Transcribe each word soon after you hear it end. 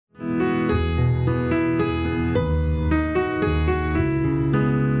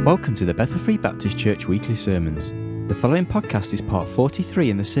Welcome to the Bethel Free Baptist Church Weekly Sermons. The following podcast is part 43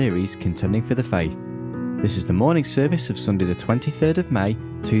 in the series Contending for the Faith. This is the morning service of Sunday the 23rd of May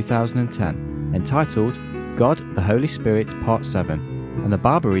 2010, entitled God, the Holy Spirit, Part 7, and the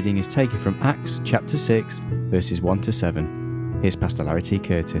Bible reading is taken from Acts chapter 6, verses 1 to 7. Here's Pastor Larry T.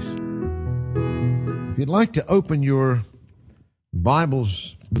 Curtis. If you'd like to open your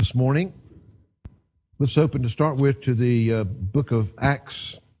Bibles this morning, let's open to start with to the book of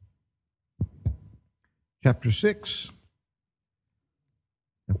Acts, chapter 6.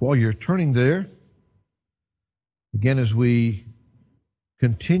 And while you're turning there, again, as we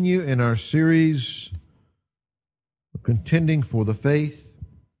continue in our series of contending for the faith,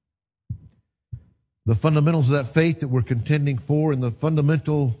 the fundamentals of that faith that we're contending for and the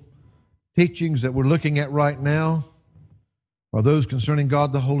fundamental teachings that we're looking at right now are those concerning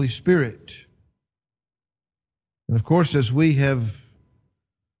God the Holy Spirit. And of course, as we have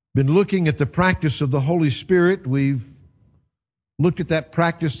been looking at the practice of the Holy Spirit, we've looked at that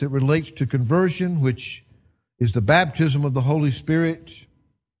practice that relates to conversion, which is the baptism of the Holy Spirit.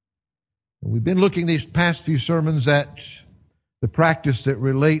 And we've been looking these past few sermons at the practice that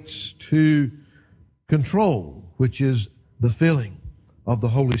relates to control, which is the filling of the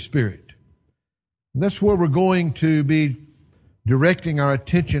Holy Spirit. And that's where we're going to be directing our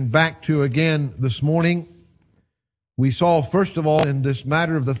attention back to again this morning. We saw, first of all, in this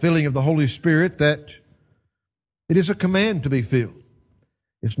matter of the filling of the Holy Spirit, that it is a command to be filled.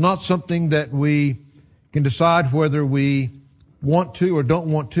 It's not something that we can decide whether we want to or don't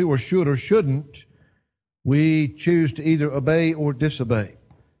want to or should or shouldn't. We choose to either obey or disobey.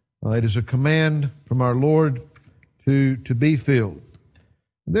 It is a command from our Lord to be filled.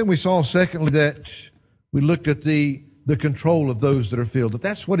 And then we saw, secondly, that we looked at the control of those that are filled. That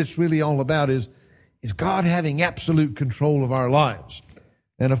that's what it's really all about, is God having absolute control of our lives.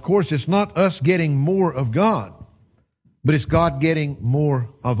 And of course, it's not us getting more of God, but it's God getting more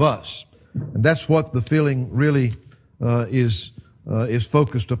of us. And that's what the filling really is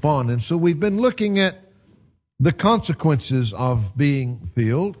focused upon. And so we've been looking at the consequences of being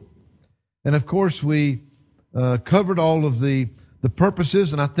filled. And of course, we covered all of the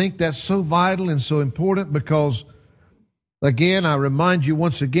purposes, and I think that's so vital and so important because, again, I remind you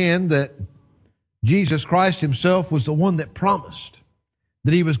once again that Jesus Christ Himself was the one that promised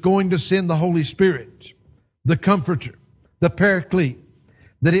that He was going to send the Holy Spirit, the Comforter, the Paraclete,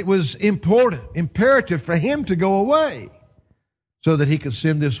 that it was imperative for Him to go away so that He could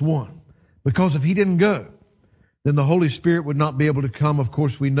send this one. Because if He didn't go, then the Holy Spirit would not be able to come, of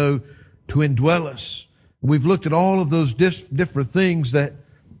course, we know, to indwell us. We've looked at all of those different things that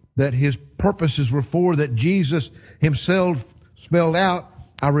His purposes were for, that Jesus Himself spelled out.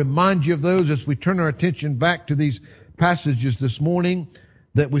 I remind you of those as we turn our attention back to these passages this morning,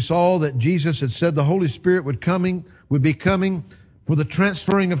 that we saw that Jesus had said the Holy Spirit would be coming for the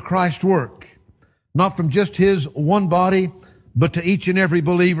transferring of Christ's work, not from just His one body, but to each and every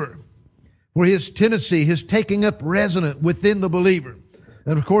believer. For His tendency, His taking up resident within the believer.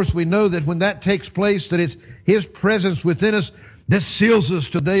 And of course, we know that when that takes place, that it's His presence within us that seals us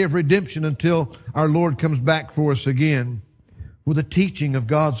to the day of redemption until our Lord comes back for us again. For the teaching of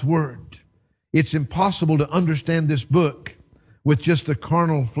God's Word. It's impossible to understand this book with just a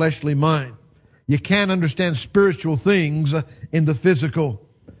carnal, fleshly mind. You can't understand spiritual things in the physical.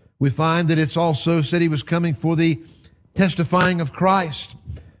 We find that it's also said He was coming for the testifying of Christ.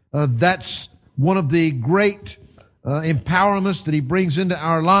 That's one of the great empowerments that He brings into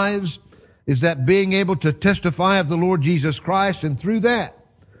our lives, is that being able to testify of the Lord Jesus Christ, and through that,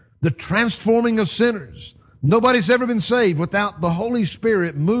 the transforming of sinners. Nobody's ever been saved without the Holy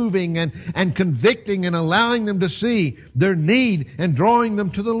Spirit moving and convicting and allowing them to see their need and drawing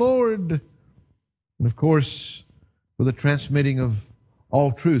them to the Lord. And of course, for the transmitting of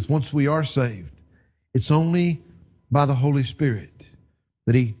all truth. Once we are saved, it's only by the Holy Spirit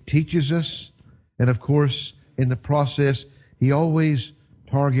that He teaches us. And of course, in the process, He always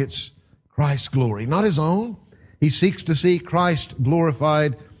targets Christ's glory, not His own. He seeks to see Christ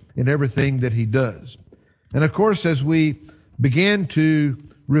glorified in everything that He does. And of course, as we began to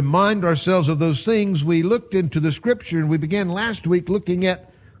remind ourselves of those things, we looked into the Scripture, and we began last week looking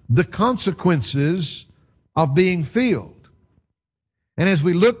at the consequences of being filled. And as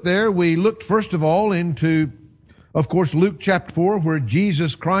we looked there, we looked first of all into, of course, Luke chapter 4, where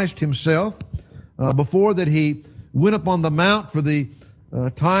Jesus Christ Himself, before that He went up on the mount for the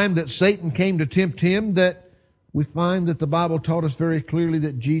time that Satan came to tempt Him, that we find that the Bible taught us very clearly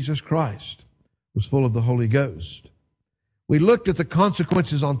that Jesus Christ was full of the Holy Ghost. We looked at the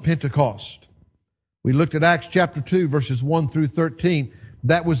consequences on Pentecost. We looked at Acts chapter 2, verses 1 through 13,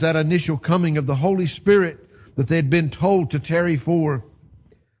 that was that initial coming of the Holy Spirit that they had been told to tarry for.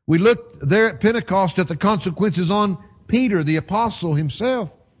 We looked there at Pentecost at the consequences on Peter, the apostle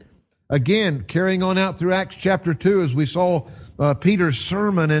himself. Again, carrying on out through Acts chapter 2 as we saw Peter's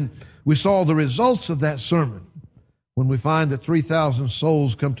sermon, and we saw the results of that sermon when we find that 3,000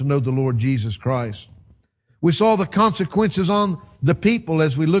 souls come to know the Lord Jesus Christ. We saw the consequences on the people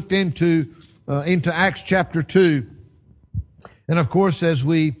as we looked into Acts chapter 2. And of course, as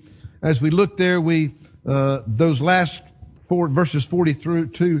we looked there, those last four verses 40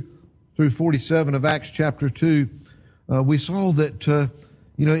 through 47 of Acts chapter 2, we saw that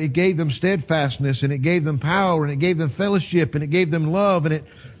it gave them steadfastness, and it gave them power, and it gave them fellowship, and it gave them love, and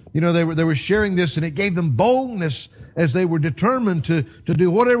they were sharing this, and it gave them boldness as they were determined to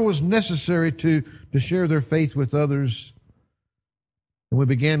do whatever was necessary to share their faith with others. And we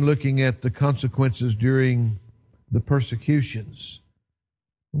began looking at the consequences during the persecutions.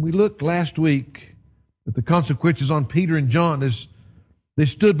 And we looked last week at the consequences on Peter and John as they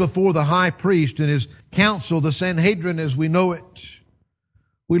stood before the high priest and his council, the Sanhedrin as we know it.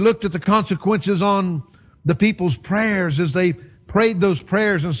 We looked at the consequences on the people's prayers as they prayed those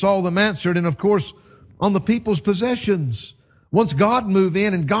prayers and saw them answered, and of course on the people's possessions. Once God moved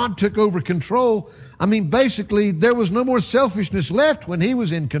in and God took over control, basically there was no more selfishness left when He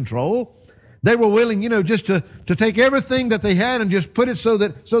was in control. They were willing, just to take everything that they had and just put it so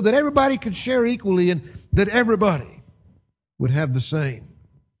that everybody could share equally and that everybody would have the same.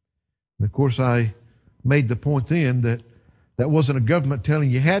 And of course, I made the point then that wasn't a government telling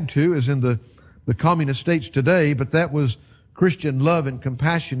you had to, as in the communist states today, but that was Christian love and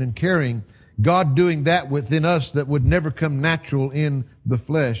compassion and caring. God doing that within us that would never come natural in the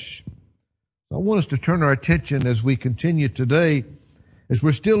flesh. I want us to turn our attention as we continue today, as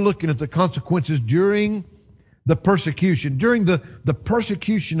we're still looking at the consequences during the persecution, during the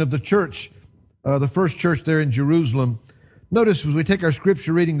persecution of the church, the first church there in Jerusalem. Notice as we take our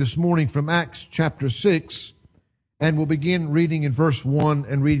scripture reading this morning from Acts chapter 6, and we'll begin reading in verse 1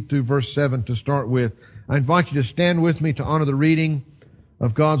 and read through verse 7 to start with. I invite you to stand with me to honor the reading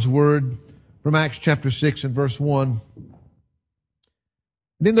of God's Word from Acts chapter 6 and verse 1.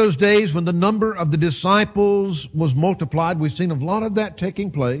 And in those days when the number of the disciples was multiplied, we've seen a lot of that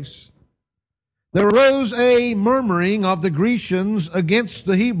taking place, there arose a murmuring of the Grecians against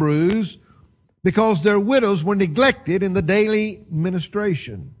the Hebrews because their widows were neglected in the daily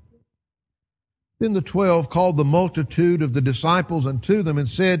ministration. Then the 12 called the multitude of the disciples unto them and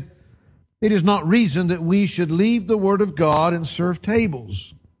said, It is not reason that we should leave the word of God and serve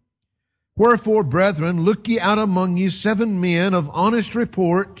tables. Wherefore, brethren, look ye out among you 7 men of honest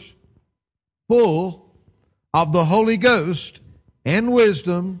report, full of the Holy Ghost and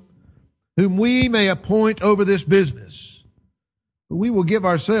wisdom, whom we may appoint over this business. We will give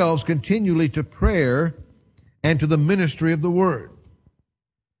ourselves continually to prayer and to the ministry of the word.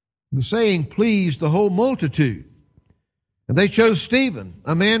 The saying pleased the whole multitude. And they chose Stephen,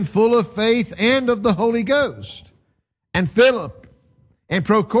 a man full of faith and of the Holy Ghost, and Philip, and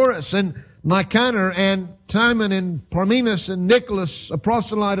Prochorus, and Nicanor, and Timon, and Parmenas, and Nicholas, a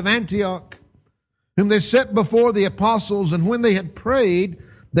proselyte of Antioch, whom they set before the apostles. And when they had prayed,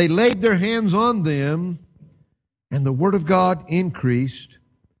 they laid their hands on them, and the word of God increased,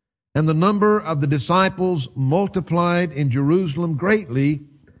 and the number of the disciples multiplied in Jerusalem greatly,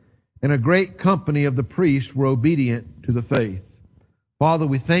 and a great company of the priests were obedient to the faith. Father,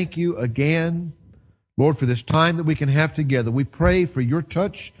 we thank you again, Lord, for this time that we can have together. We pray for your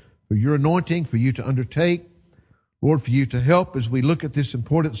touch, for your anointing, for you to undertake, Lord, for you to help as we look at this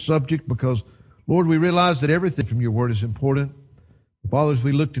important subject, because, Lord, we realize that everything from your word is important. Father, as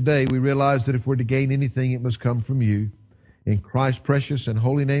we look today, we realize that if we're to gain anything, it must come from you. In Christ's precious and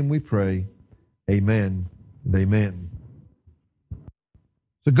holy name we pray. Amen and amen.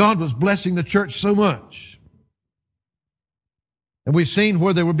 So God was blessing the church so much. And we've seen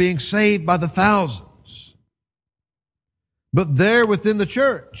where they were being saved by the thousands. But there within the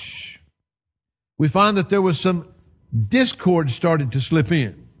church, we find that there was some discord started to slip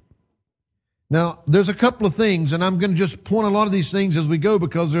in. Now, there's a couple of things, and I'm going to just point a lot of these things as we go,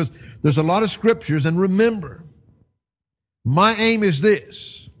 because there's a lot of scriptures. And remember, my aim is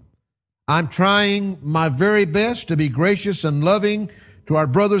this. I'm trying my very best to be gracious and loving to our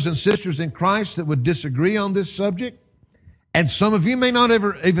brothers and sisters in Christ that would disagree on this subject. And some of you may not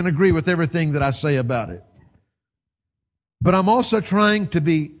ever even agree with everything that I say about it. But I'm also trying to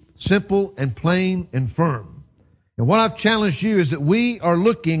be simple and plain and firm. And what I've challenged you is that we are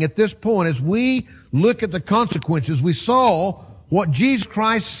looking at this point, as we look at the consequences, we saw what Jesus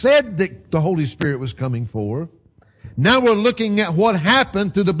Christ said that the Holy Spirit was coming for. Now we're looking at what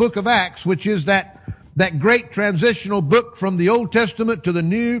happened through the book of Acts, which is that great transitional book from the Old Testament to the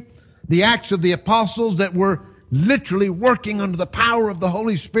New, the Acts of the Apostles that were literally working under the power of the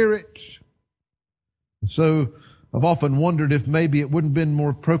Holy Spirit. And so I've often wondered if maybe it wouldn't have been more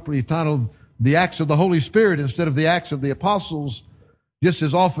appropriately titled the Acts of the Holy Spirit instead of the Acts of the Apostles. Just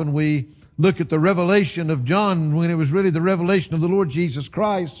as often we look at the revelation of John when it was really the revelation of the Lord Jesus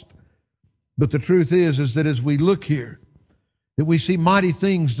Christ. But the truth is that as we look here, that we see mighty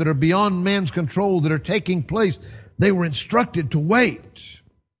things that are beyond man's control that are taking place. They were instructed to wait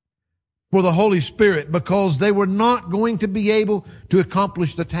for the Holy Spirit because they were not going to be able to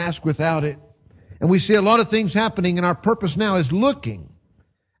accomplish the task without it. And we see a lot of things happening, and our purpose now is looking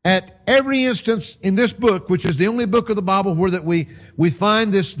at every instance in this book, which is the only book of the Bible where that we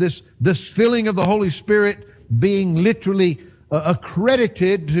find this filling of the Holy Spirit being literally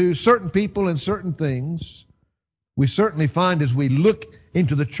accredited to certain people and certain things. We certainly find as we look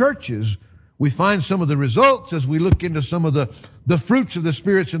into the churches, we find some of the results as we look into some of the fruits of the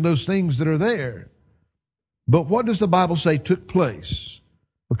spirits and those things that are there. But what does the Bible say took place?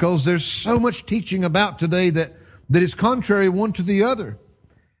 Because there's so much teaching about today that is contrary one to the other.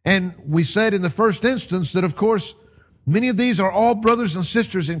 And we said in the first instance that, of course, many of these are all brothers and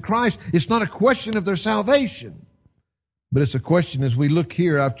sisters in Christ. It's not a question of their salvation, but it's a question as we look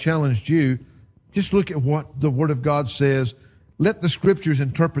here, I've challenged you, just look at what the Word of God says. Let the Scriptures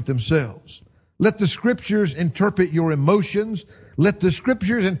interpret themselves. Let the Scriptures interpret your emotions. Let the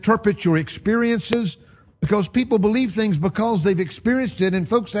Scriptures interpret your experiences, because people believe things because they've experienced it, and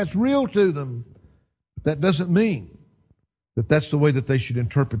folks, that's real to them. That doesn't mean that that's the way that they should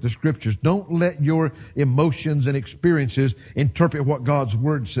interpret the Scriptures. Don't let your emotions and experiences interpret what God's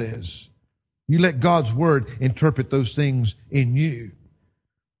Word says. You let God's Word interpret those things in you.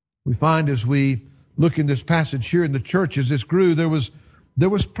 We find as we look in this passage here in the church, as this grew, there was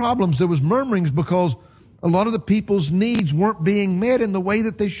problems, there was murmurings because a lot of the people's needs weren't being met in the way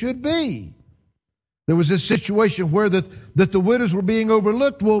that they should be. There was this situation where that the widows were being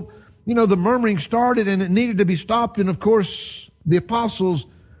overlooked. Well, you know, the murmuring started and it needed to be stopped. And of course, the apostles,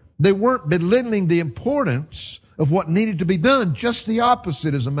 they weren't belittling the importance of what needed to be done. Just the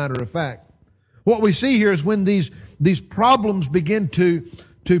opposite, as a matter of fact. What we see here is when these problems begin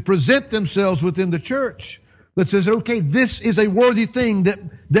to present themselves within the church, that says, okay, this is a worthy thing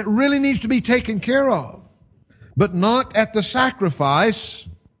that really needs to be taken care of, but not at the sacrifice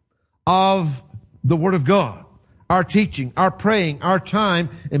of the Word of God, our teaching, our praying, our time,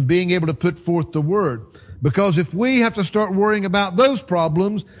 and being able to put forth the Word. Because if we have to start worrying about those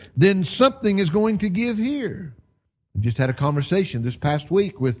problems, then something is going to give here. I just had a conversation this past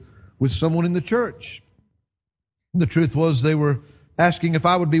week with someone in the church. And the truth was they were asking if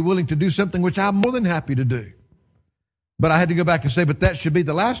I would be willing to do something which I'm more than happy to do. But I had to go back and say, but that should be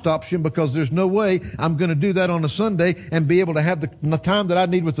the last option, because there's no way I'm going to do that on a Sunday and be able to have the time that I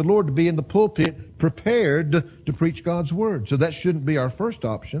need with the Lord to be in the pulpit prepared to preach God's Word. So that shouldn't be our first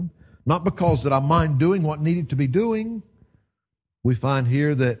option. Not because that I mind doing what needed to be doing. We find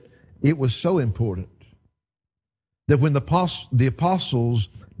here that it was so important that when the apostles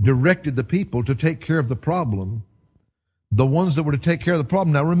directed the people to take care of the problem, the ones that were to take care of the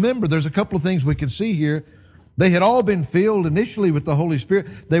problem. Now remember, there's a couple of things we can see here. They had all been filled initially with the Holy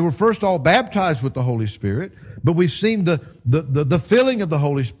Spirit. They were first all baptized with the Holy Spirit, but we've seen the filling of the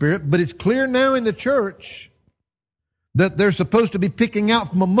Holy Spirit. But it's clear now in the church that they're supposed to be picking out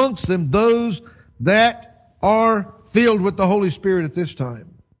from amongst them those that are filled with the Holy Spirit at this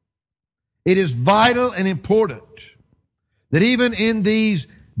time. It is vital and important that even in these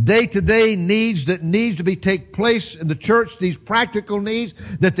day-to-day needs that needs to take place in the church, these practical needs,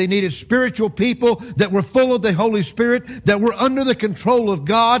 that they needed spiritual people that were full of the Holy Spirit, that were under the control of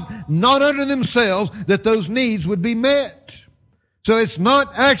God, not under themselves, that those needs would be met. So it's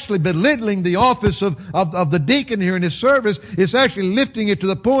not actually belittling the office of the deacon here in his service. It's actually lifting it to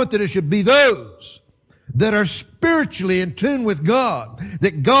the point that it should be those that are spiritually in tune with God,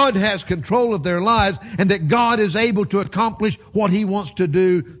 that God has control of their lives, and that God is able to accomplish what He wants to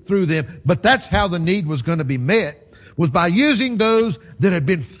do through them. But that's how the need was going to be met, was by using those that had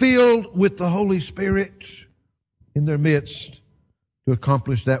been filled with the Holy Spirit in their midst to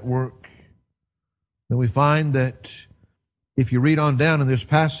accomplish that work. Then we find that if you read on down in this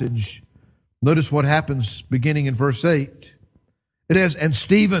passage, notice what happens beginning in verse 8. It says, and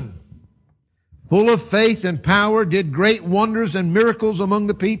Stephen, full of faith and power, did great wonders and miracles among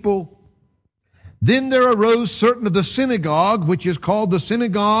the people. Then there arose certain of the synagogue, which is called the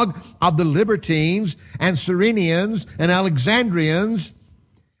synagogue of the Libertines and Cyrenians and Alexandrians,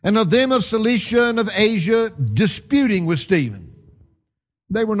 and of them of Cilicia and of Asia disputing with Stephen.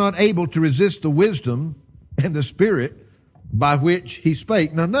 They were not able to resist the wisdom and the spirit by which he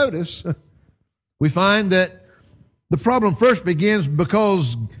spake. Now notice, we find that the problem first begins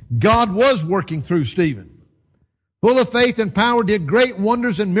because God was working through Stephen. Full of faith and power, did great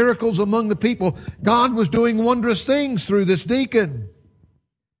wonders and miracles among the people. God was doing wondrous things through this deacon.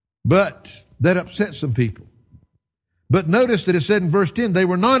 But that upset some people. But notice that it said in verse 10, they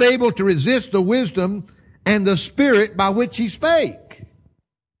were not able to resist the wisdom and the spirit by which he spake.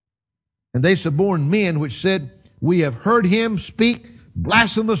 And they suborned men which said, we have heard him speak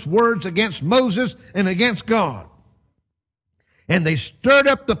blasphemous words against Moses and against God. And they stirred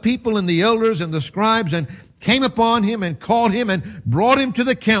up the people and the elders and the scribes and came upon him and caught him and brought him to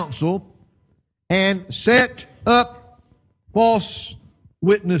the council and set up false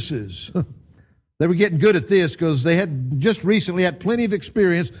witnesses. They were getting good at this because they had just recently had plenty of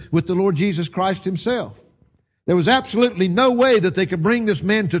experience with the Lord Jesus Christ himself. There was absolutely no way that they could bring this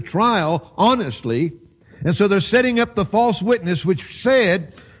man to trial honestly. And so they're setting up the false witness which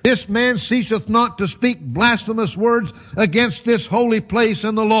said, this man ceaseth not to speak blasphemous words against this holy place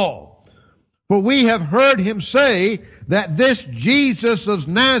and the law. For we have heard him say that this Jesus of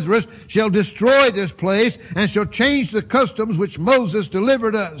Nazareth shall destroy this place and shall change the customs which Moses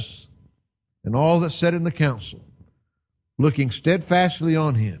delivered us. And all that sat in the council, looking steadfastly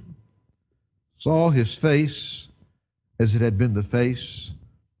on him, saw his face as it had been the face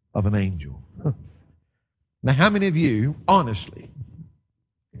of an angel. Now, how many of you, honestly,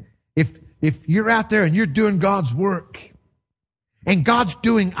 if you're out there and you're doing God's work, and God's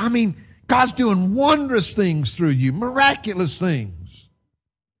doing wondrous things through you, miraculous things.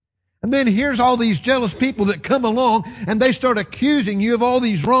 And then here's all these jealous people that come along and they start accusing you of all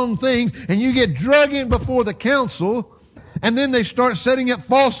these wrong things, and you get drug in before the council, and then they start setting up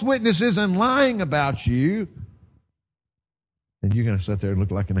false witnesses and lying about you. And you're going to sit there and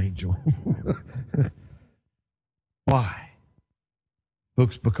look like an angel. Why?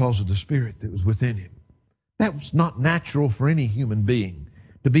 Folks, because of the spirit that was within him. That was not natural for any human being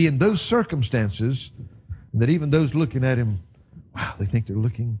to be in those circumstances, that even those looking at him, wow, they think they're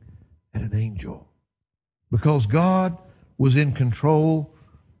looking at an angel. Because God was in control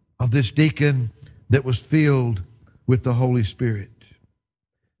of this deacon that was filled with the Holy Spirit.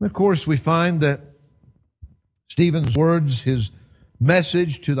 And of course, we find that Stephen's words, his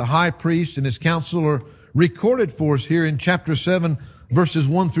message to the high priest and his council, are recorded for us here in chapter 7, verses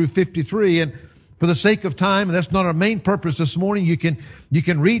 1 through 53. And for the sake of time, and that's not our main purpose this morning, you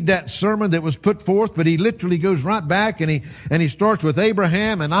can read that sermon that was put forth, but he literally goes right back and he starts with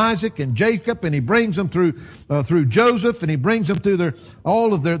Abraham and Isaac and Jacob, and he brings them through Joseph, and he brings them through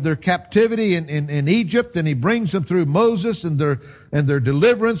all of their captivity in Egypt, and he brings them through Moses and their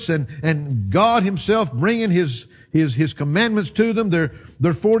deliverance, and God himself bringing his commandments to them,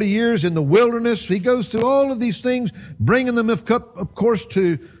 their 40 years in the wilderness. He goes through all of these things, bringing them, of course,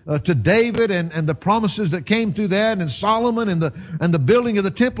 to David and the promises that came through that, and Solomon and the building of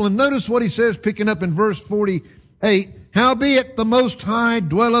the temple. And notice what he says, picking up in verse 48, howbeit the Most High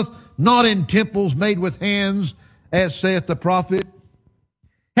dwelleth not in temples made with hands, as saith the prophet.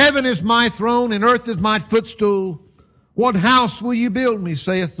 Heaven is my throne, and earth is my footstool. What house will you build me,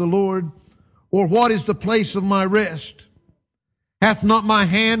 saith the Lord? Or what is the place of my rest? Hath not my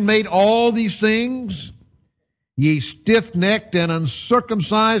hand made all these things? Ye stiff-necked and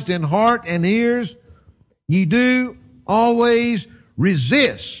uncircumcised in heart and ears, ye do always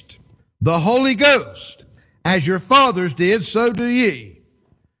resist the Holy Ghost. As your fathers did, so do ye.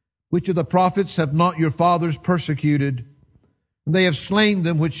 Which of the prophets have not your fathers persecuted? They have slain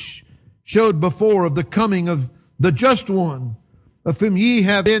them which showed before of the coming of the just one, of whom ye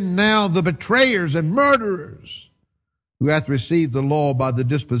have been now the betrayers and murderers, who hath received the law by the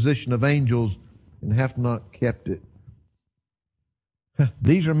disposition of angels, and hath not kept it.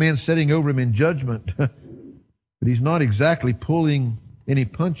 These are men setting over him in judgment, but he's not exactly pulling any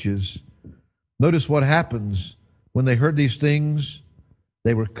punches. Notice what happens when they heard these things.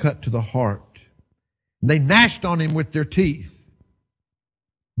 They were cut to the heart. They gnashed on him with their teeth.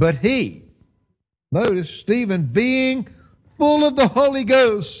 But he, notice, Stephen, being full of the Holy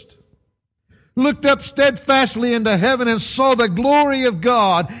Ghost, looked up steadfastly into heaven and saw the glory of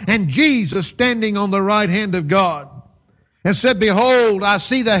God and Jesus standing on the right hand of God, and said, behold, I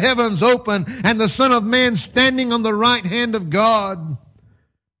see the heavens open and the Son of Man standing on the right hand of God.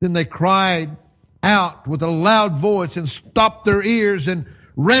 Then they cried out with a loud voice and stopped their ears and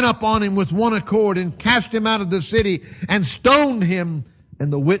ran up on him with one accord and cast him out of the city and stoned him.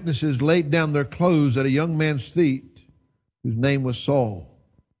 And the witnesses laid down their clothes at a young man's feet, whose name was Saul.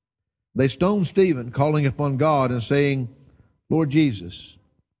 They stoned Stephen, calling upon God and saying, Lord Jesus,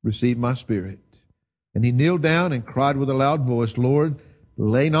 receive my spirit. And he kneeled down and cried with a loud voice, Lord,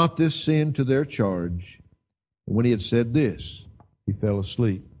 lay not this sin to their charge. And when he had said this, he fell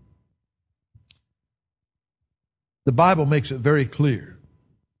asleep. The Bible makes it very clear.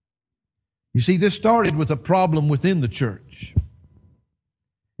 You see, this started with a problem within the church.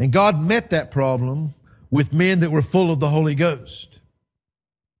 And God met that problem with men that were full of the Holy Ghost.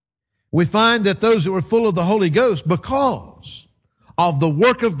 We find that those that were full of the Holy Ghost, because of the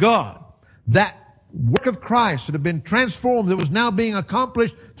work of God, that work of Christ that had been transformed, that was now being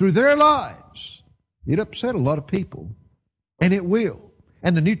accomplished through their lives, it upset a lot of people. And it will.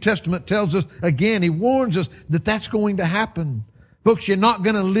 And the New Testament tells us, again, He warns us that that's going to happen. Folks, you're not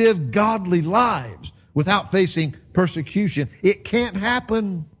going to live godly lives without facing persecution. It can't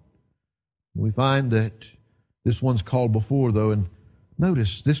happen. We find that this one's called before, though, and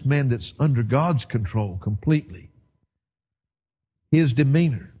notice this man that's under God's control completely. His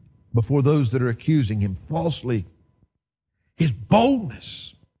demeanor before those that are accusing him falsely. His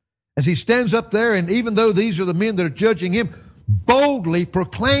boldness as he stands up there, and even though these are the men that are judging him, boldly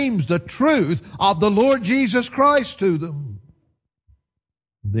proclaims the truth of the Lord Jesus Christ to them.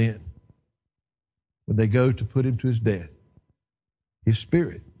 Then, when they go to put him to his death, his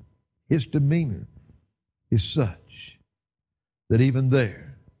spirit, his demeanor is such that even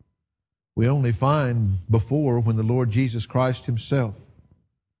there, we only find before, when the Lord Jesus Christ Himself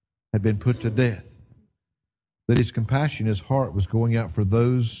had been put to death, that His compassion, His heart was going out for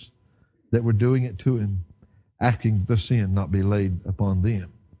those that were doing it to Him, asking the sin not be laid upon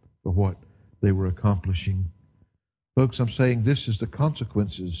them for what they were accomplishing. Folks, I'm saying this is the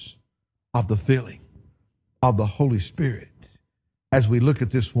consequences of the filling of the Holy Spirit as we look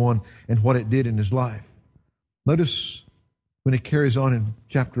at this one and what it did in his life. Notice when it carries on in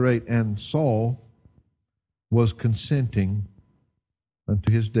chapter 8, and Saul was consenting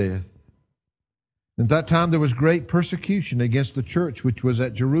unto his death. At that time there was great persecution against the church which was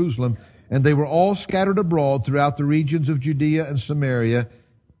at Jerusalem, and they were all scattered abroad throughout the regions of Judea and Samaria,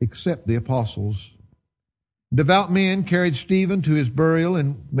 except the apostles. Devout men carried Stephen to his burial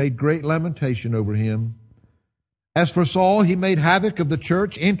and made great lamentation over him. As for Saul, he made havoc of the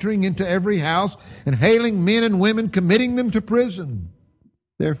church, entering into every house and hailing men and women, committing them to prison.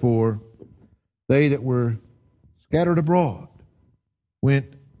 Therefore, they that were scattered abroad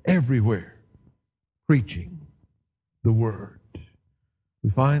went everywhere preaching the word. We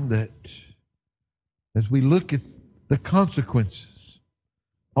find that as we look at the consequences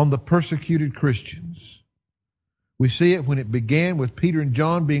on the persecuted Christians, we see it when it began with Peter and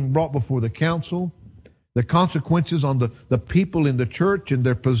John being brought before the council, the consequences on the people in the church and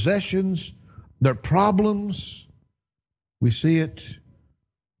their possessions, their problems. We see it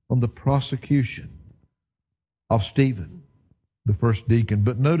on the prosecution of Stephen, the first deacon.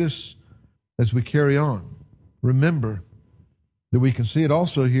 But notice as we carry on, remember that we can see it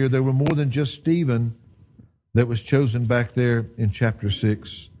also here. There were more than just Stephen that was chosen back there in chapter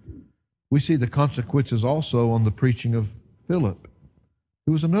 6. We see the consequences also on the preaching of Philip,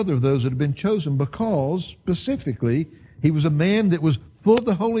 who was another of those that had been chosen because, specifically, he was a man that was full of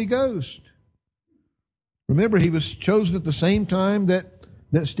the Holy Ghost. Remember, he was chosen at the same time that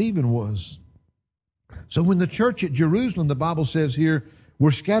Stephen was. So when the church at Jerusalem, the Bible says here,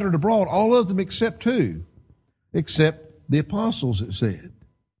 were scattered abroad, all of them except two, except the apostles, it said.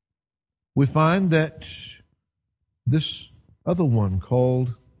 We find that this other one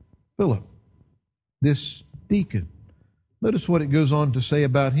called Philip, this deacon, notice what it goes on to say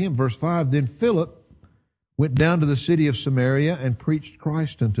about him. Verse 5, Then Philip went down to the city of Samaria and preached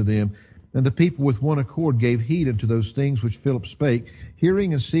Christ unto them. And the people with one accord gave heed unto those things which Philip spake,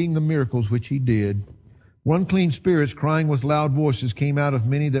 hearing and seeing the miracles which he did. Unclean spirits, crying with loud voices, came out of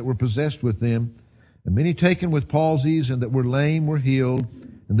many that were possessed with them. And many taken with palsies and that were lame were healed.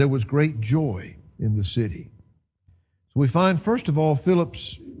 And there was great joy in the city. So we find, first of all,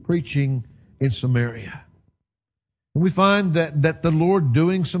 Philip's preaching in Samaria. And we find that the Lord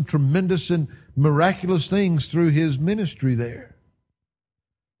doing some tremendous and miraculous things through his ministry there.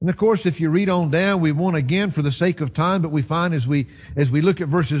 And of course, if you read on down, we won't again for the sake of time, but we find as we look at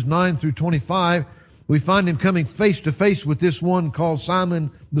verses 9 through 25, we find him coming face to face with this one called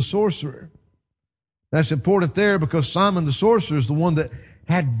Simon the sorcerer. That's important there because Simon the sorcerer is the one that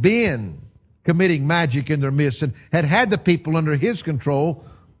had been committing magic in their midst and had the people under his control,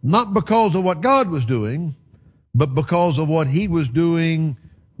 not because of what God was doing, but because of what he was doing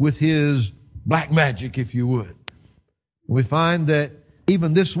with his black magic, if you would. We find that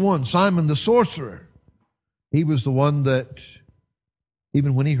even this one, Simon the sorcerer, he was the one that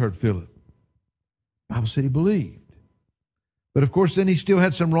even when he heard Philip. The Bible said he believed. But of course, then he still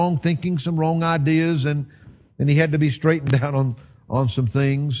had some wrong thinking, some wrong ideas, and he had to be straightened out on some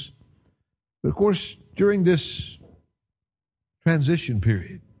things. But of course, during this transition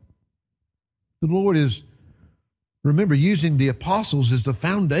period, the Lord is, remember, using the apostles as the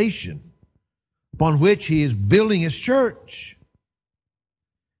foundation upon which he is building his church.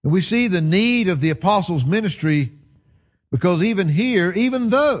 And we see the need of the apostles' ministry because even here, even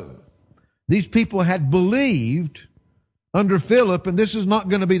though these people had believed under Philip, and this is not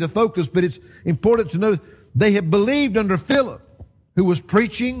going to be the focus, but it's important to note, they had believed under Philip, who was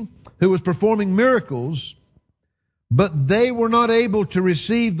preaching, who was performing miracles, but they were not able to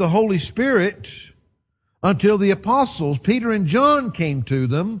receive the Holy Spirit until the apostles, Peter and John, came to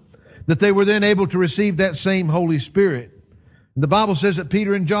them, that they were then able to receive that same Holy Spirit. And the Bible says that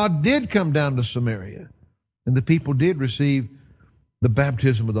Peter and John did come down to Samaria, and the people did receive the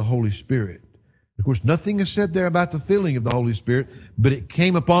baptism of the Holy Spirit. Of course, nothing is said there about the filling of the Holy Spirit, but it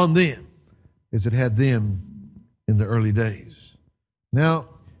came upon them as it had them in the early days. Now,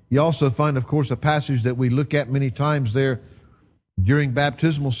 you also find, of course, a passage that we look at many times there during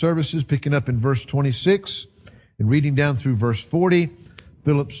baptismal services, picking up in verse 26 and reading down through verse 40.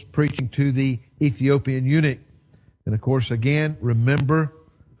 Philip's preaching to the Ethiopian eunuch. And of course, again, remember,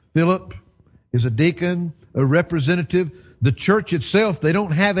 Philip is a deacon, a representative. The church itself, they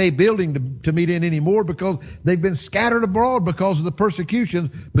don't have a building to meet in anymore because they've been scattered abroad because of the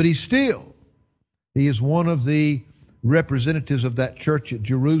persecutions, but he is one of the representatives of that church at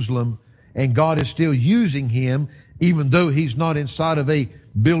Jerusalem, and God is still using him, even though he's not inside of a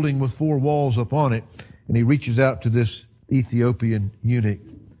building with four walls upon it. And he reaches out to this Ethiopian eunuch.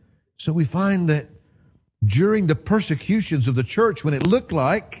 So we find that during the persecutions of the church, when it looked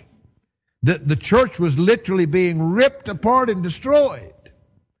like that the church was literally being ripped apart and destroyed,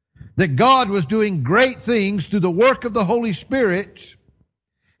 that God was doing great things through the work of the Holy Spirit,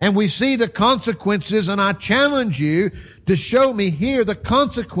 and we see the consequences, and I challenge you to show me here the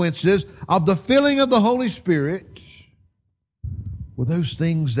consequences of the filling of the Holy Spirit were those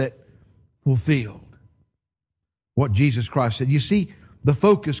things that fulfilled what Jesus Christ said. You see, the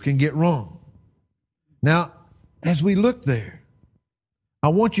focus can get wrong. Now, as we look there, I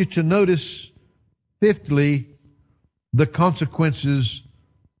want you to notice, fifthly, the consequences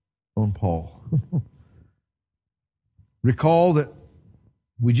on Paul. Recall that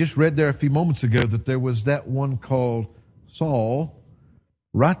we just read there a few moments ago that there was that one called Saul,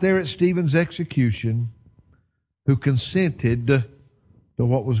 right there at Stephen's execution, who consented to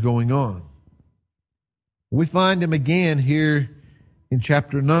what was going on. We find him again here in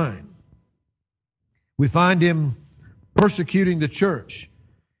chapter 9. We find him persecuting the church.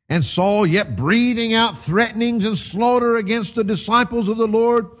 And Saul, yet breathing out threatenings and slaughter against the disciples of the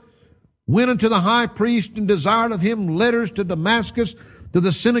Lord, went unto the high priest and desired of him letters to Damascus, to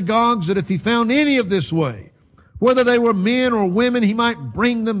the synagogues, that if he found any of this way, whether they were men or women, he might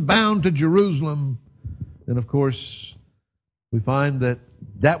bring them bound to Jerusalem. And of course, we find that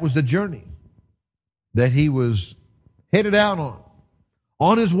that was the journey that he was headed out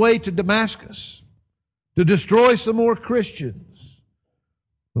on his way to Damascus, to destroy some more Christians.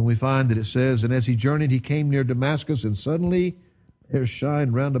 When we find that it says, and as he journeyed, he came near Damascus, and suddenly there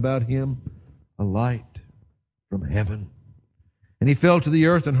shined round about him a light from heaven. And he fell to the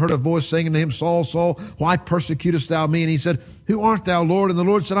earth and heard a voice saying unto him, Saul, Saul, why persecutest thou me? And he said, Who art thou, Lord? And the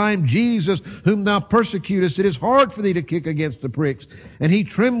Lord said, I am Jesus, whom thou persecutest. It is hard for thee to kick against the pricks. And he,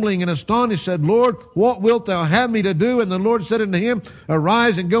 trembling and astonished, said, Lord, what wilt thou have me to do? And the Lord said unto him,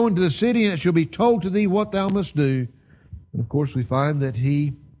 Arise and go into the city, and it shall be told to thee what thou must do. And of course, we find that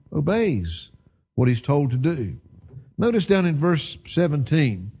he obeys what he's told to do. Notice down in verse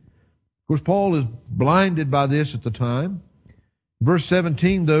 17. Of course, Paul is blinded by this at the time. Verse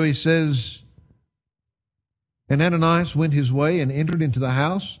 17, though, he says, And Ananias went his way and entered into the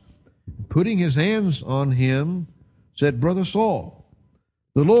house, putting his hands on him, said, Brother Saul,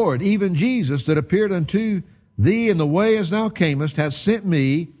 the Lord, even Jesus, that appeared unto thee in the way as thou camest, hath sent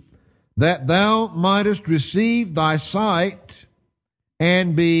me, that thou mightest receive thy sight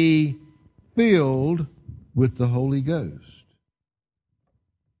and be filled with the Holy Ghost.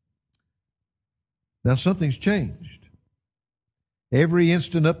 Now something's changed. Every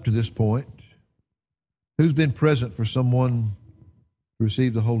instant up to this point, who's been present for someone to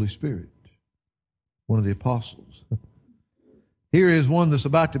receive the Holy Spirit? One of the apostles. Here is one that's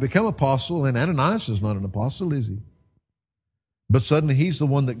about to become apostle, and Ananias is not an apostle, is he? But suddenly he's the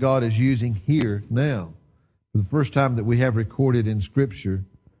one that God is using here now, for the first time that we have recorded in Scripture.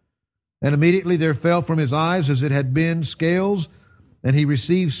 And immediately there fell from his eyes, as it had been, scales, And he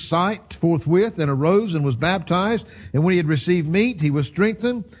received sight forthwith, and arose and was baptized. And when he had received meat, he was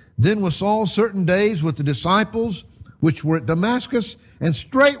strengthened. Then was Saul certain days with the disciples which were at Damascus, and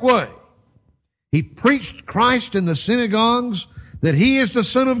straightway he preached Christ in the synagogues, that he is the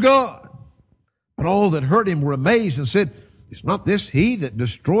Son of God. But all that heard him were amazed, and said, Is not this he that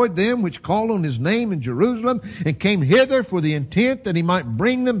destroyed them which called on his name in Jerusalem, and came hither for the intent that he might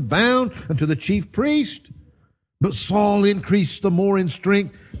bring them bound unto the chief priest? But Saul increased the more in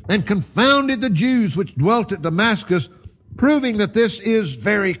strength, and confounded the Jews which dwelt at Damascus, proving that this is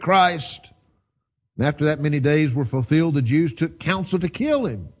very Christ. And after that many days were fulfilled, the Jews took counsel to kill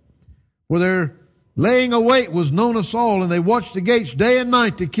him. For their laying await was known of Saul, and they watched the gates day and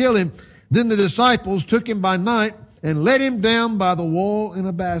night to kill him. Then the disciples took him by night, and let him down by the wall in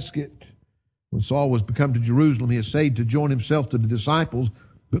a basket. When Saul was become to Jerusalem, he essayed to join himself to the disciples,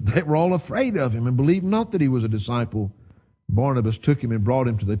 but they were all afraid of him, and believed not that he was a disciple. Barnabas took him and brought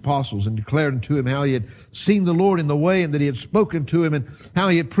him to the apostles, and declared unto him how he had seen the Lord in the way, and that he had spoken to him, and how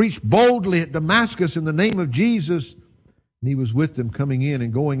he had preached boldly at Damascus in the name of Jesus. And he was with them coming in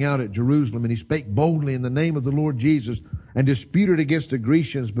and going out at Jerusalem, and he spake boldly in the name of the Lord Jesus, and disputed against the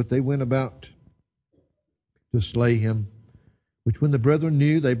Grecians, but they went about to slay him. Which when the brethren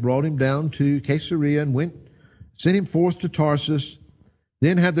knew, they brought him down to Caesarea, and sent him forth to Tarsus.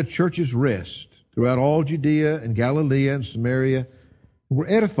 Then had the churches rest throughout all Judea and Galilee and Samaria, and were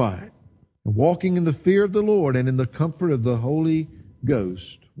edified, and walking in the fear of the Lord and in the comfort of the Holy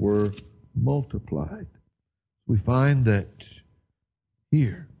Ghost were multiplied. We find that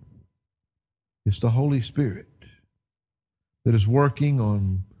here it's the Holy Spirit that is working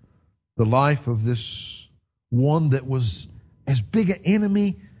on the life of this one that was as big an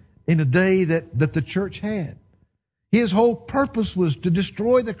enemy in a day that the church had. His whole purpose was to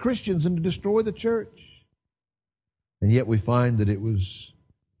destroy the Christians and to destroy the church. And yet we find that it was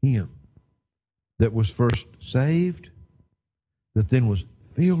him that was first saved, that then was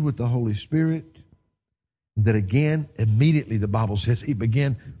filled with the Holy Spirit, that again, immediately the Bible says he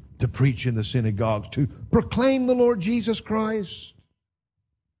began to preach in the synagogues, to proclaim the Lord Jesus Christ.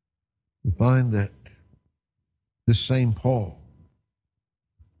 We find that this same Paul,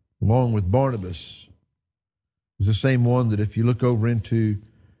 along with Barnabas, is the same one that if you look over into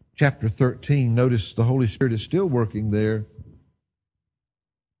chapter 13, notice the Holy Spirit is still working there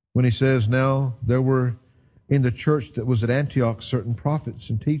when he says, Now there were in the church that was at Antioch certain prophets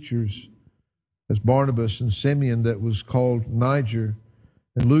and teachers, as Barnabas and Simeon that was called Niger,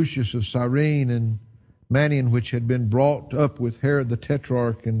 and Lucius of Cyrene, and Manaen, which had been brought up with Herod the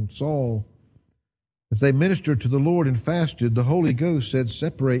Tetrarch, and Saul. As they ministered to the Lord and fasted, the Holy Ghost said,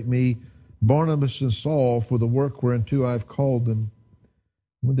 Separate me, Barnabas and Saul, for the work whereunto I have called them.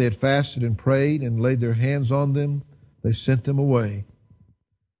 When they had fasted and prayed and laid their hands on them, they sent them away.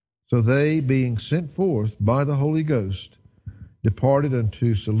 So they, being sent forth by the Holy Ghost, departed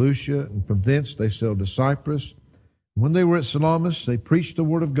unto Seleucia, and from thence they sailed to Cyprus. When they were at Salamis, they preached the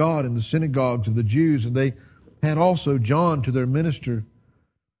word of God in the synagogues of the Jews, and they had also John to their minister.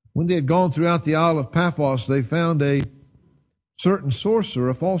 When they had gone throughout the isle of Paphos, they found a certain sorcerer,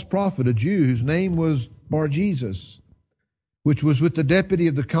 a false prophet, a Jew, whose name was Bar-Jesus, which was with the deputy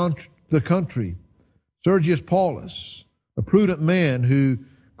of the country, Sergius Paulus, a prudent man who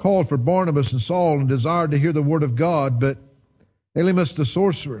called for Barnabas and Saul and desired to hear the word of God. But Elymas the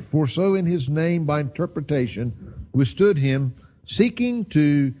sorcerer foresaw in his name by interpretation, withstood him, seeking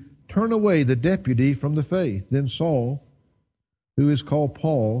to turn away the deputy from the faith. Then Saul, who is called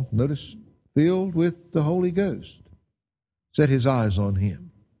Paul, notice, filled with the Holy Ghost, set his eyes on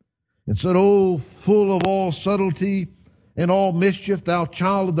him, and said, O full of all subtlety and all mischief, thou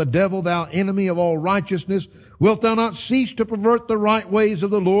child of the devil, thou enemy of all righteousness, wilt thou not cease to pervert the right ways of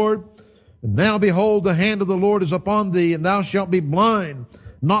the Lord? And now behold, the hand of the Lord is upon thee, and thou shalt be blind,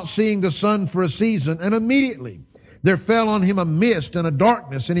 not seeing the sun for a season. And immediately there fell on him a mist and a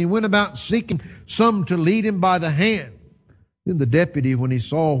darkness, and he went about seeking some to lead him by the hand. Then the deputy, when he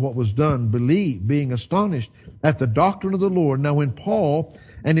saw what was done, believed, being astonished at the doctrine of the Lord. Now when Paul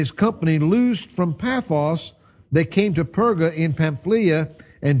and his company loosed from Paphos, they came to Perga in Pamphylia,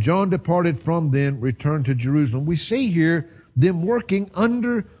 and John departed from them, returned to Jerusalem. We see here them working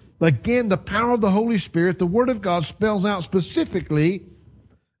under, again, the power of the Holy Spirit. The Word of God spells out specifically,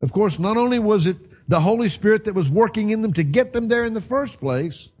 of course, not only was it the Holy Spirit that was working in them to get them there in the first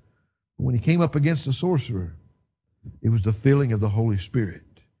place, but when he came up against the sorcerer, it was the filling of the Holy Spirit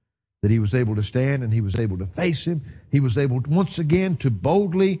that he was able to stand and he was able to face him. He was able once again to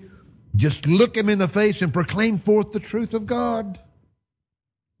boldly just look him in the face and proclaim forth the truth of God.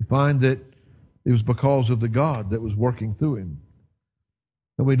 You find that it was because of the God that was working through him.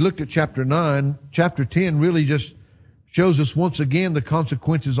 And we looked at chapter 9. Chapter 10 really just shows us once again the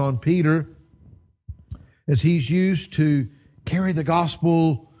consequences on Peter as he's used to carry the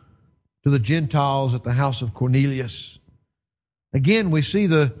gospel to the Gentiles at the house of Cornelius. Again, we see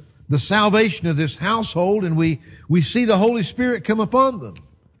the salvation of this household, and we see the Holy Spirit come upon them.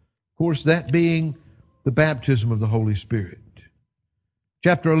 Of course, that being the baptism of the Holy Spirit.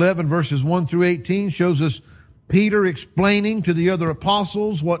 Chapter 11, verses 1 through 18 shows us Peter explaining to the other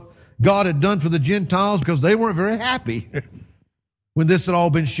apostles what God had done for the Gentiles, because they weren't very happy when this had all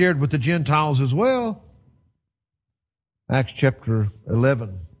been shared with the Gentiles as well. Acts chapter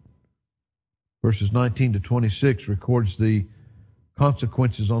 11, verses 19 to 26 records the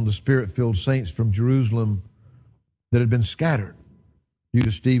consequences on the Spirit-filled saints from Jerusalem that had been scattered due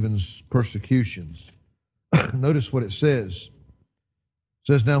to Stephen's persecutions. Notice what it says. It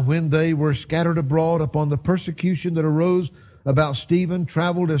says, "Now when they were scattered abroad upon the persecution that arose about Stephen,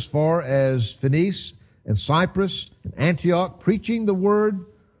 traveled as far as Phoenice and Cyprus and Antioch, preaching the word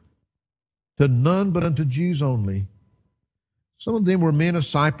to none but unto Jews only. Some of them were men of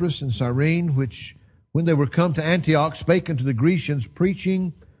Cyprus and Cyrene, which when they were come to Antioch spake unto the Grecians,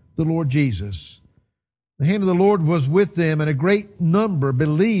 preaching the Lord Jesus. The hand of the Lord was with them, and a great number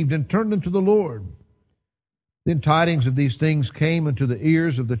believed and turned unto the Lord. Then tidings of these things came unto the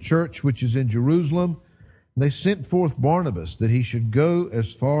ears of the church which is in Jerusalem. And they sent forth Barnabas, that he should go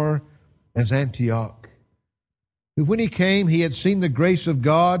as far as Antioch. Who when he came, he had seen the grace of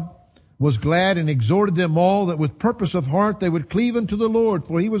God, was glad, and exhorted them all that with purpose of heart they would cleave unto the Lord.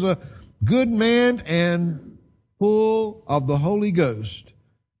 For he was a good man and full of the Holy Ghost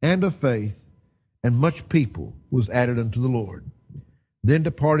and of faith, and much people was added unto the Lord. Then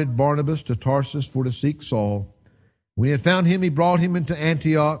departed Barnabas to Tarsus for to seek Saul. When he had found him, he brought him into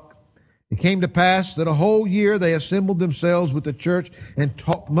Antioch. It came to pass that a whole year they assembled themselves with the church and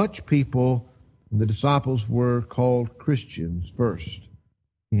taught much people. And the disciples were called Christians first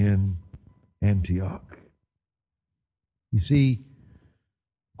in Antioch." You see,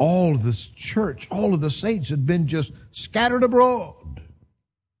 all of this church, all of the saints had been just scattered abroad.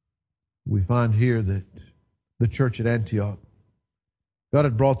 We find here that the church at Antioch, God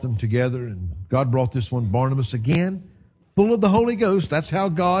had brought them together, and God brought this one, Barnabas, again, full of the Holy Ghost. That's how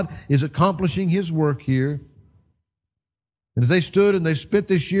God is accomplishing His work here. And as they stood and they spent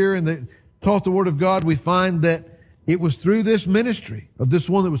this year and they taught the Word of God, we find that it was through this ministry of this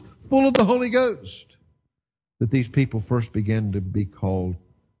one that was full of the Holy Ghost that these people first began to be called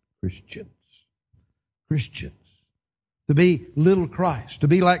Christians. Christians. To be little Christ. To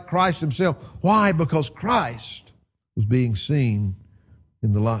be like Christ Himself. Why? Because Christ was being seen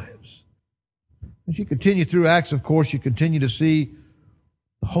in the lives. As you continue through Acts, of course, you continue to see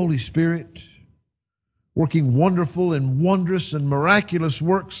the Holy Spirit working wonderful and wondrous and miraculous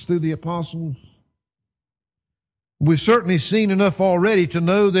works through the apostles. We've certainly seen enough already to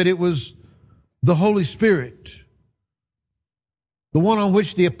know that it was the Holy Spirit, the one on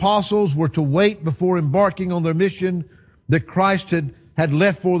which the apostles were to wait before embarking on their mission that Christ had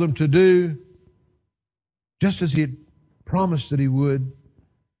left for them to do, just as He had promised that He would.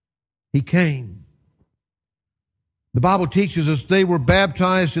 He came. The Bible teaches us they were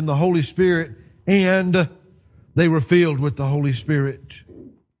baptized in the Holy Spirit and they were filled with the Holy Spirit.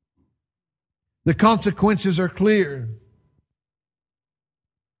 The consequences are clear.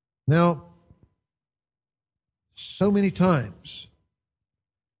 Now, so many times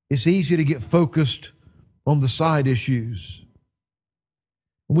it's easy to get focused on the side issues.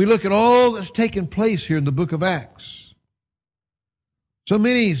 When we look at all that's taken place here in the book of Acts, so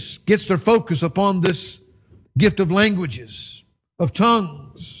many gets their focus upon this gift of languages, of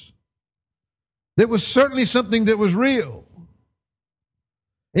tongues. That was certainly something that was real.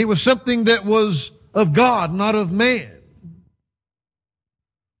 It was something that was of God, not of man.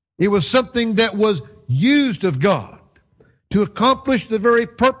 It was something that was used of God to accomplish the very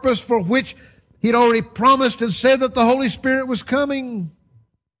purpose for which He'd already promised and said that the Holy Spirit was coming.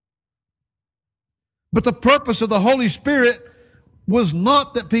 But the purpose of the Holy Spirit was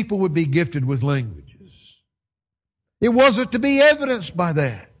not that people would be gifted with languages. It wasn't to be evidenced by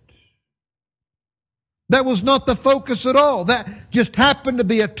that. That was not the focus at all. That just happened to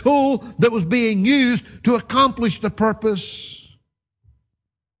be a tool that was being used to accomplish the purpose.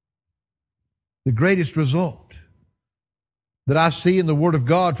 The greatest result that I see in the Word of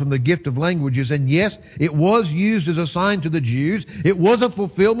God from the gift of languages, and yes, it was used as a sign to the Jews. It was a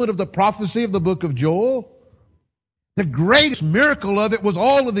fulfillment of the prophecy of the book of Joel. The greatest miracle of it was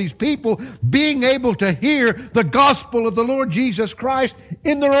all of these people being able to hear the gospel of the Lord Jesus Christ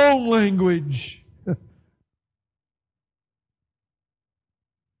in their own language.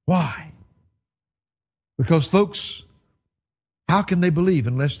 Why? Because, folks, how can they believe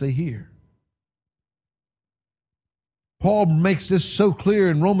unless they hear? Paul makes this so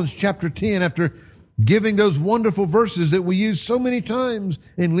clear in Romans chapter 10 after giving those wonderful verses that we use so many times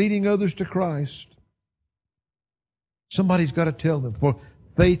in leading others to Christ. Somebody's got to tell them, for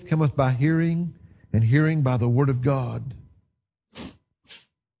faith cometh by hearing, and hearing by the word of God.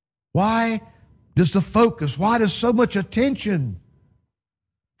 Why does the focus, why does so much attention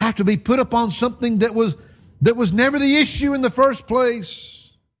have to be put upon something that was never the issue in the first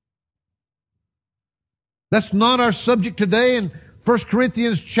place? That's not our subject today, and 1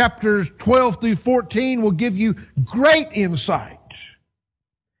 Corinthians chapters 12 through 14 will give you great insight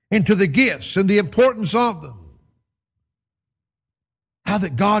into the gifts and the importance of them. How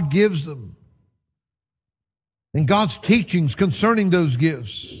that God gives them. And God's teachings concerning those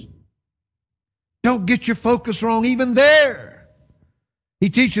gifts. Don't get your focus wrong even there. He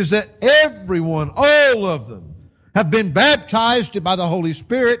teaches that everyone, all of them, have been baptized by the Holy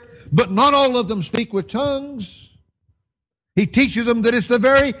Spirit, but not all of them speak with tongues. He teaches them that it's the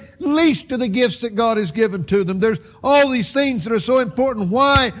very least of the gifts that God has given to them. There's all these things that are so important.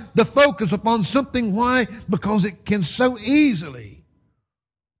 Why the focus upon something? Why? Because it can so easily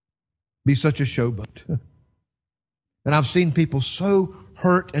be such a showboat. And I've seen people so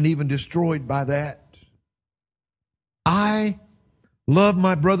hurt and even destroyed by that. I love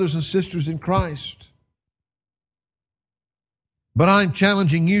my brothers and sisters in Christ. But I'm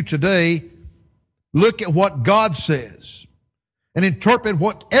challenging you today, look at what God says and interpret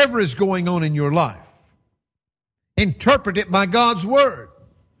whatever is going on in your life. Interpret it by God's Word.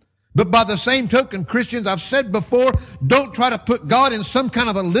 But by the same token, Christians, I've said before, don't try to put God in some kind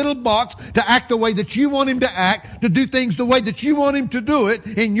of a little box to act the way that you want Him to act, to do things the way that you want Him to do it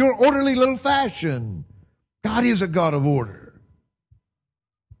in your orderly little fashion. God is a God of order.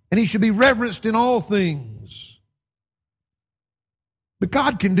 And He should be reverenced in all things. But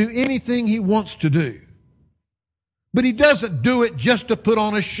God can do anything He wants to do. But He doesn't do it just to put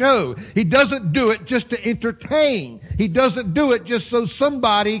on a show. He doesn't do it just to entertain. He doesn't do it just so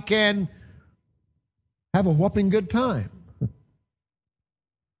somebody can have a whopping good time.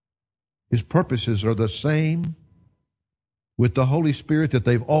 His purposes are the same with the Holy Spirit that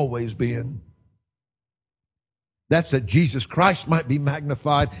they've always been. That's that Jesus Christ might be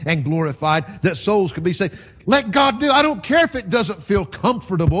magnified and glorified, that souls could be saved. Let God do. I don't care if it doesn't feel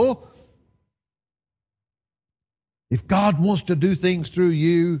comfortable. If God wants to do things through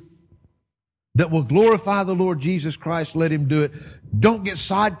you that will glorify the Lord Jesus Christ, let Him do it. Don't get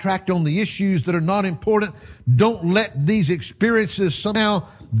sidetracked on the issues that are not important. Don't let these experiences somehow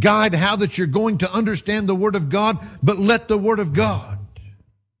guide how that you're going to understand the Word of God, but let the Word of God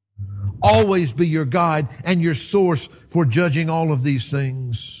always be your guide and your source for judging all of these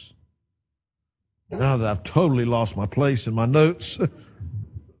things. Now that I've totally lost my place in my notes,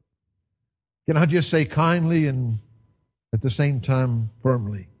 can I just say kindly and at the same time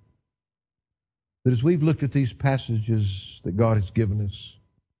firmly that as we've looked at these passages that God has given us,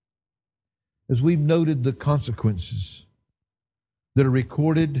 as we've noted the consequences that are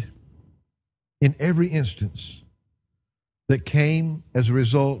recorded in every instance that came as a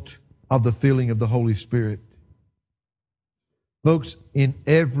result of the filling of the Holy Spirit, folks, in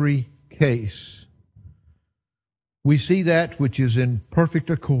every case, we see that which is in perfect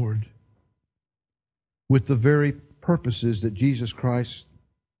accord with the very purposes that Jesus Christ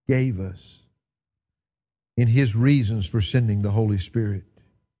gave us in His reasons for sending the Holy Spirit.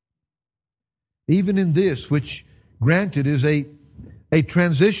 Even in this, which granted is a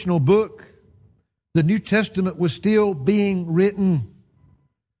transitional book, the New Testament was still being written.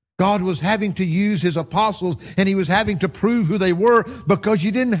 God was having to use His apostles, and He was having to prove who they were because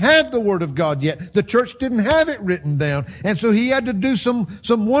you didn't have the Word of God yet. The church didn't have it written down. And so He had to do some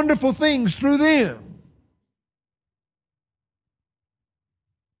wonderful things through them.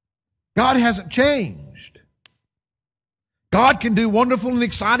 God hasn't changed. God can do wonderful and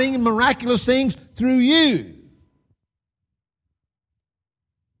exciting and miraculous things through you.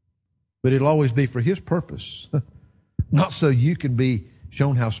 But it'll always be for His purpose, not so you can be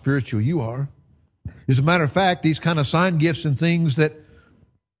shown how spiritual you are. As a matter of fact, these kind of sign gifts and things that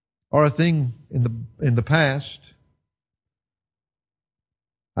are a thing in the past,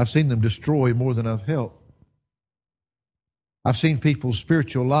 I've seen them destroy more than I've helped. I've seen people's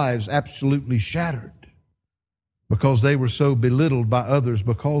spiritual lives absolutely shattered because they were so belittled by others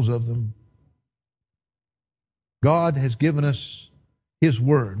because of them. God has given us His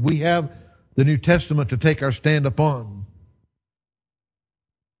Word. We have the New Testament to take our stand upon.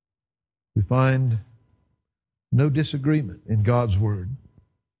 We find no disagreement in God's Word.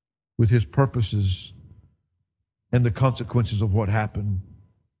 with His purposes and the consequences of what happened.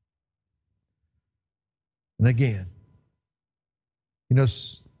 And again,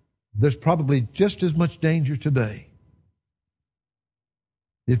 there's probably just as much danger today,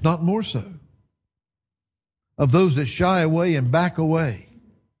 if not more so, of those that shy away and back away.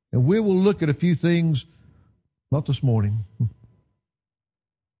 And we will look at a few things, not this morning.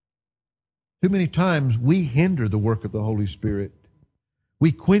 Too many times we hinder the work of the Holy Spirit.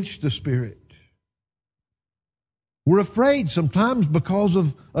 We quench the Spirit. We're afraid sometimes because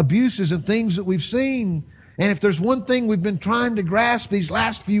of abuses and things that we've seen. And if there's one thing we've been trying to grasp these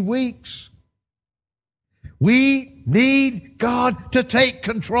last few weeks, we need God to take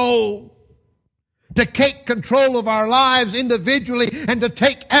control. To take control of our lives individually and to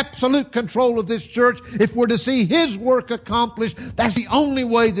take absolute control of this church if we're to see His work accomplished. That's the only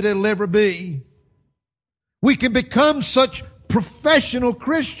way that it'll ever be. We can become such professional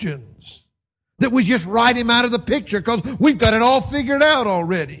Christians that we just write Him out of the picture because we've got it all figured out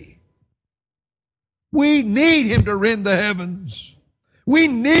already. We need Him to rend the heavens. We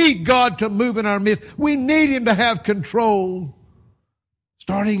need God to move in our midst. We need Him to have control.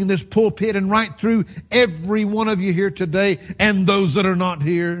 Starting in this pulpit and right through every one of you here today and those that are not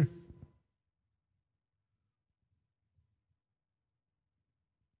here.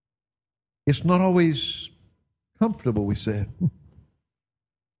 It's not always comfortable, we said,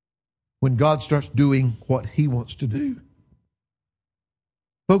 when God starts doing what He wants to do.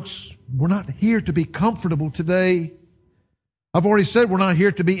 Folks, we're not here to be comfortable today. I've already said we're not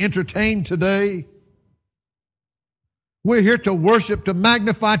here to be entertained today. We're here to worship, to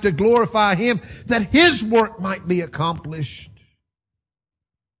magnify, to glorify Him, that His work might be accomplished.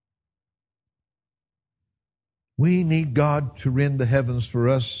 We need God to rend the heavens for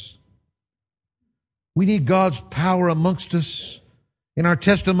us. We need God's power amongst us in our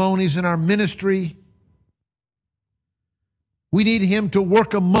testimonies, in our ministry. We need Him to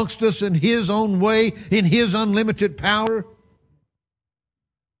work amongst us in His own way, in His unlimited power,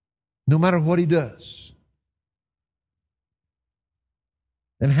 no matter what He does.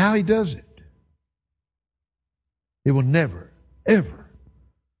 And how He does it. It will never, ever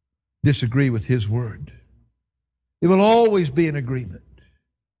disagree with His word. It will always be in agreement.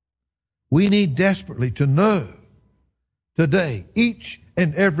 We need desperately to know today, each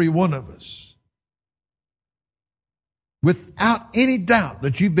and every one of us, without any doubt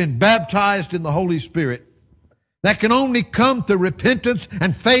that you've been baptized in the Holy Spirit. That can only come through repentance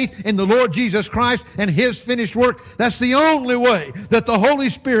and faith in the Lord Jesus Christ and His finished work. That's the only way that the Holy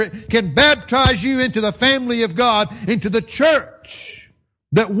Spirit can baptize you into the family of God, into the church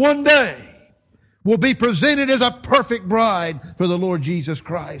that one day will be presented as a perfect bride for the Lord Jesus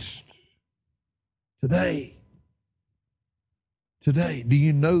Christ. Today, do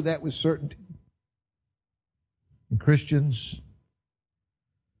you know that with certainty? And Christians,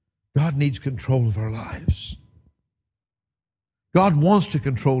 God needs control of our lives. God wants to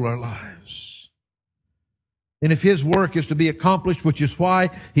control our lives. And if His work is to be accomplished, which is why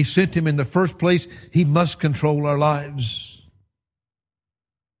He sent Him in the first place, He must control our lives.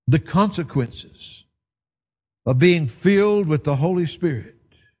 The consequences of being filled with the Holy Spirit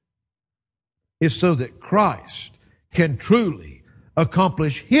is so that Christ can truly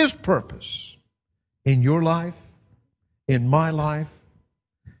accomplish His purpose in your life, in my life,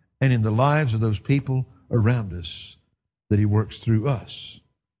 and in the lives of those people around us that He works through us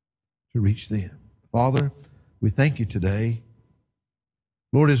to reach them. Father, we thank You today.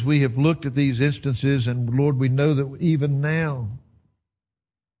 Lord, as we have looked at these instances, and Lord, we know that even now,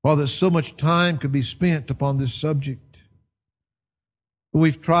 Father, so much time could be spent upon this subject.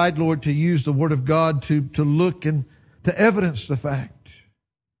 We've tried, Lord, to use the Word of God to look and to evidence the fact,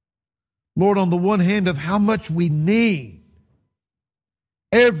 Lord, on the one hand, of how much we need,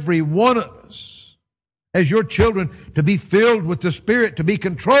 every one of us, as Your children, to be filled with the Spirit, to be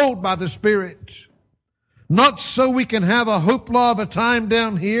controlled by the Spirit. Not so we can have a hoopla of a time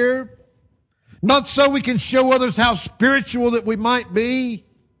down here. Not so we can show others how spiritual that we might be.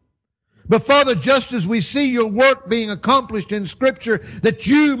 But Father, just as we see Your work being accomplished in Scripture, that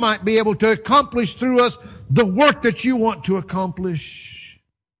You might be able to accomplish through us the work that You want to accomplish.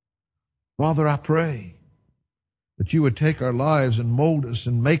 Father, I pray that You would take our lives and mold us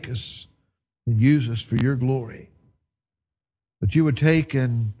and make us and use us for Your glory. That You would take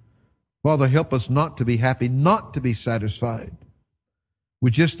and, Father, help us not to be happy, not to be satisfied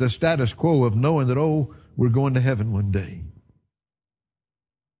with just the status quo of knowing that, oh, we're going to heaven one day.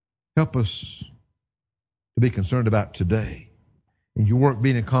 Help us to be concerned about today and Your work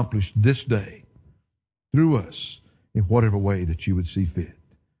being accomplished this day through us in whatever way that You would see fit.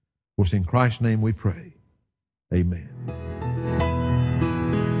 For it's in Christ's name we pray. Amen.